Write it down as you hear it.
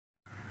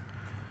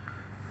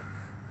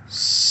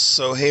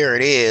So here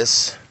it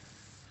is.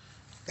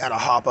 Gotta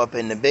hop up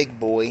in the big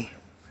boy.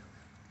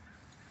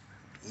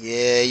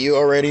 Yeah, you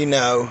already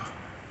know.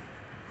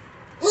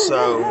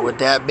 So with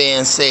that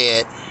being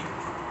said,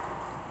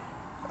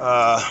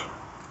 I'm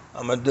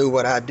gonna do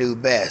what I do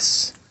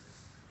best.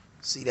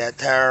 See that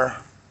tire?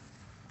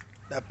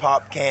 That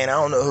pop can? I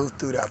don't know who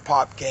threw that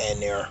pop can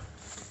there.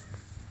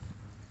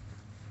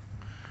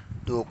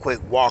 Do a quick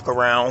walk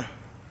around.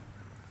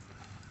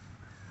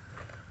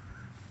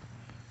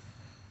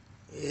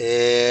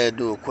 Yeah,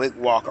 do a quick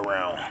walk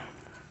around.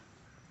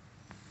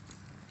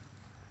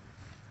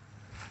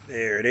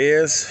 There it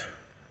is.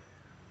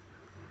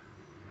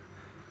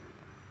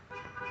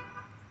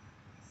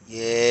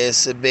 Yeah,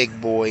 it's a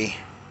big boy.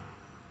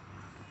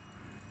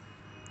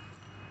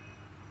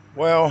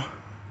 Well,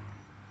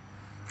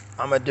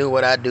 I'm gonna do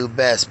what I do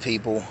best,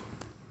 people.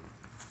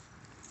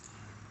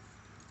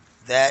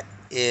 That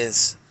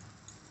is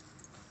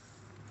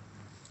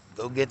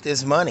go get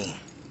this money.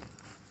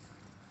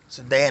 It's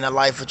a day in the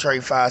life of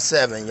Trey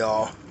 57,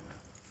 y'all.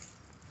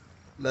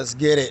 Let's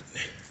get it.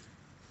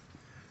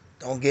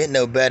 Don't get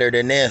no better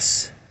than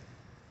this.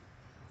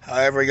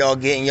 However y'all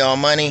getting y'all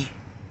money,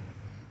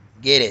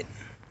 get it.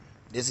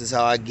 This is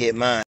how I get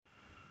mine.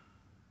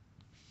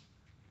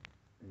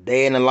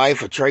 Day in the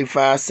life of Trey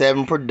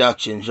 57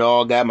 Productions,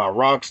 y'all. Got my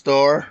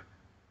Rockstar.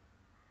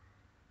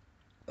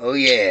 Oh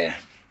yeah.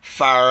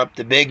 Fire up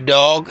the big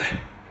dog.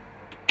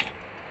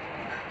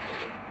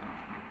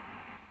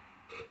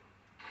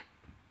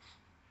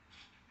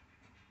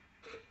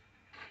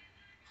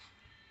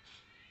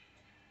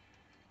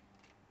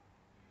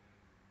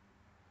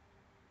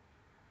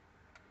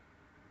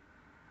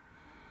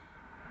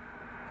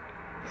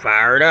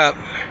 Fire it up.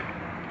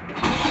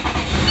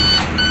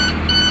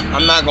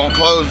 I'm not gonna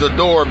close the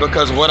door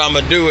because what I'm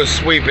gonna do is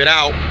sweep it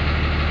out.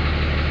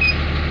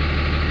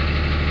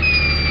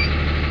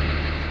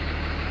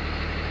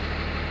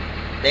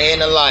 Day in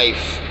the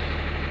life.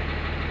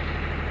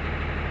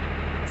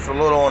 It's a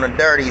little on the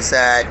dirty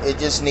side. It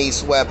just needs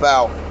swept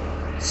out.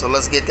 So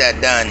let's get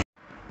that done.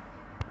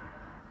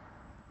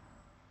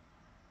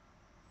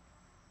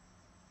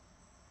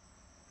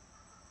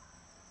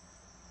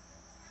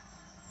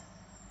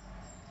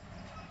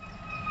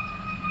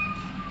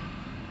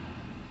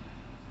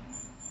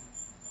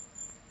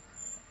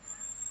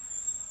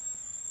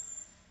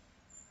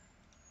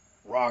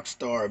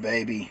 Rockstar,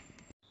 baby.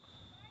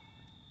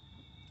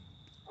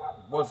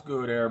 What's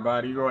good,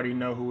 everybody? You already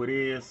know who it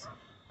is.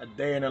 A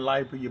day in the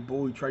life of your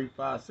boy Trey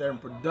 57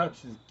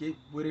 Productions. Get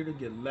with it or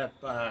get left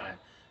behind.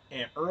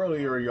 And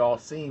earlier, y'all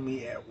seen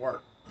me at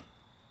work.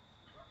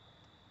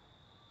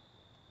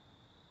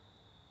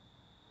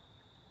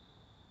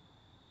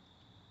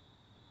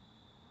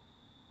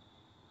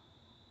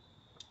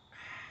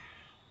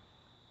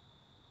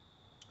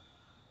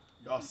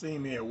 Y'all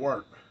seen me at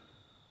work.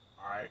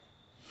 Alright.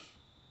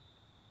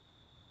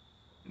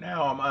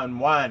 Now I'm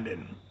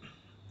unwinding.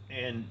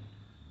 And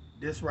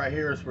this right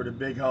here is for the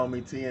big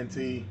homie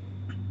TNT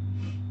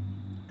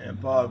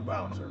and Bug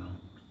Bouncer.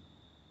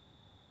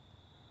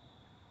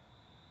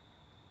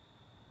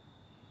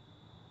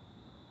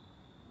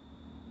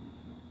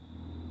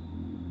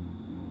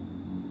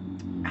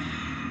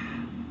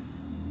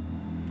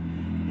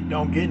 It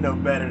don't get no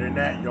better than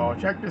that, y'all.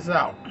 Check this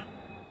out.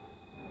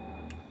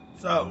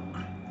 So,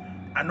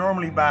 I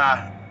normally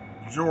buy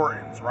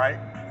Jordans, right?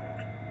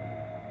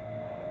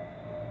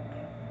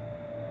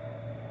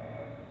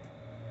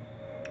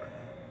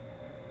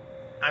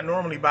 I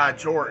normally buy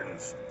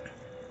Jordans.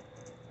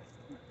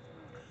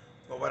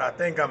 But what I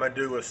think I'm gonna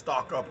do is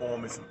stock up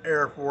on me some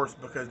Air Force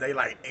because they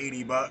like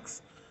 80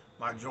 bucks.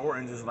 My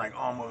Jordans is like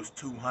almost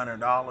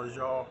 $200,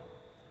 y'all.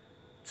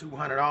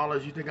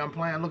 $200, you think I'm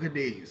playing? Look at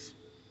these.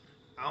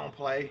 I don't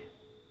play.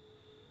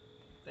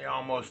 They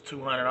almost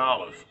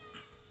 $200.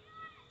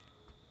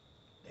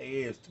 They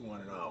is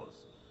 $200.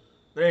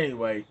 But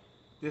anyway,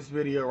 this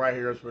video right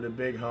here is for the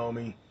big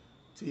homie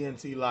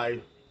TNT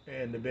Life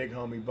and the big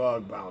homie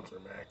Bug Bouncer,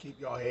 man. Keep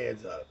y'all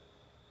heads up.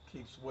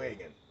 Keep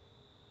swigging.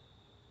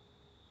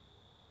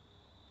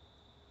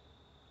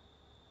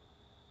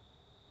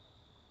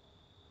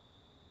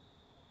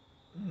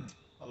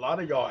 A lot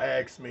of y'all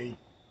ask me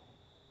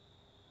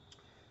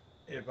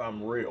if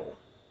I'm real.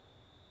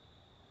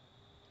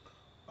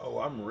 Oh,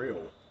 I'm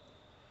real.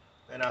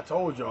 And I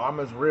told y'all, I'm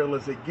as real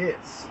as it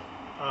gets.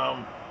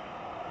 Um,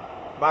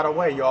 by the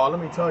way, y'all, let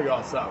me tell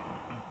y'all something.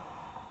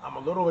 I'm a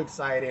little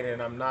excited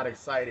and I'm not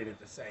excited at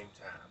the same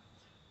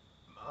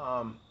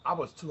time. I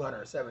was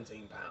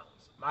 217 pounds.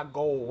 My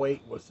goal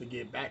weight was to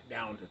get back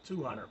down to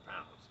 200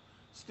 pounds.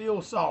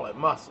 Still solid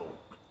muscle.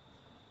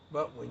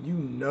 But when you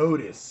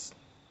notice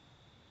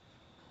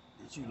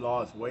that you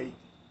lost weight,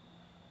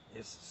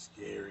 it's a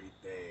scary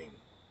thing.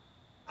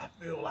 I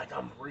feel like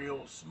I'm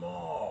real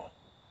small.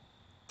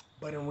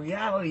 But in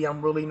reality,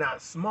 I'm really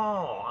not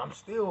small. I'm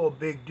still a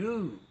big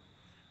dude.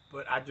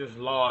 But I just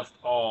lost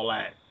all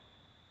that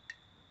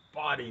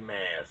body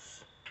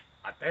mass.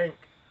 I think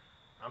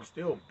I'm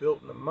still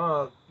built in the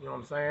mug, you know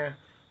what I'm saying?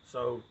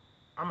 So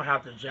I'm gonna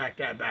have to jack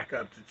that back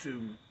up to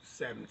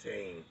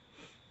 217.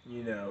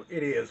 You know,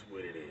 it is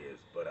what it is.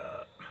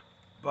 But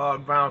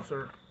Bug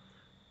Bouncer,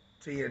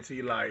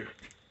 TNT Life,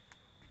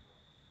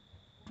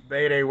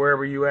 Bayday,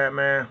 wherever you at,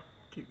 man,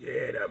 keep your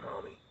head up,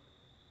 homie.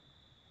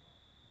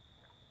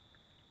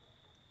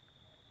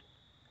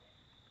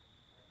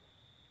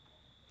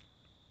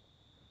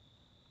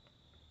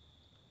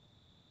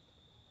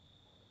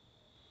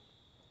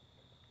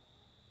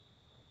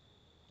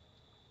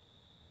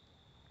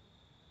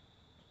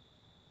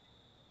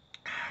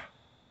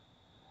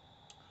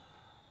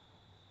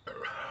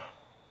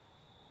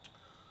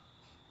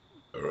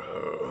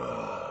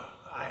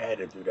 I had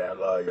to do that,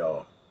 love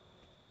y'all.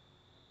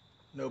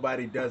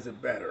 Nobody does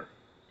it better.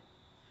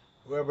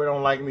 Whoever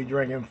don't like me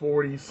drinking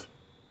 40s,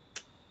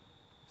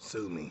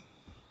 sue me.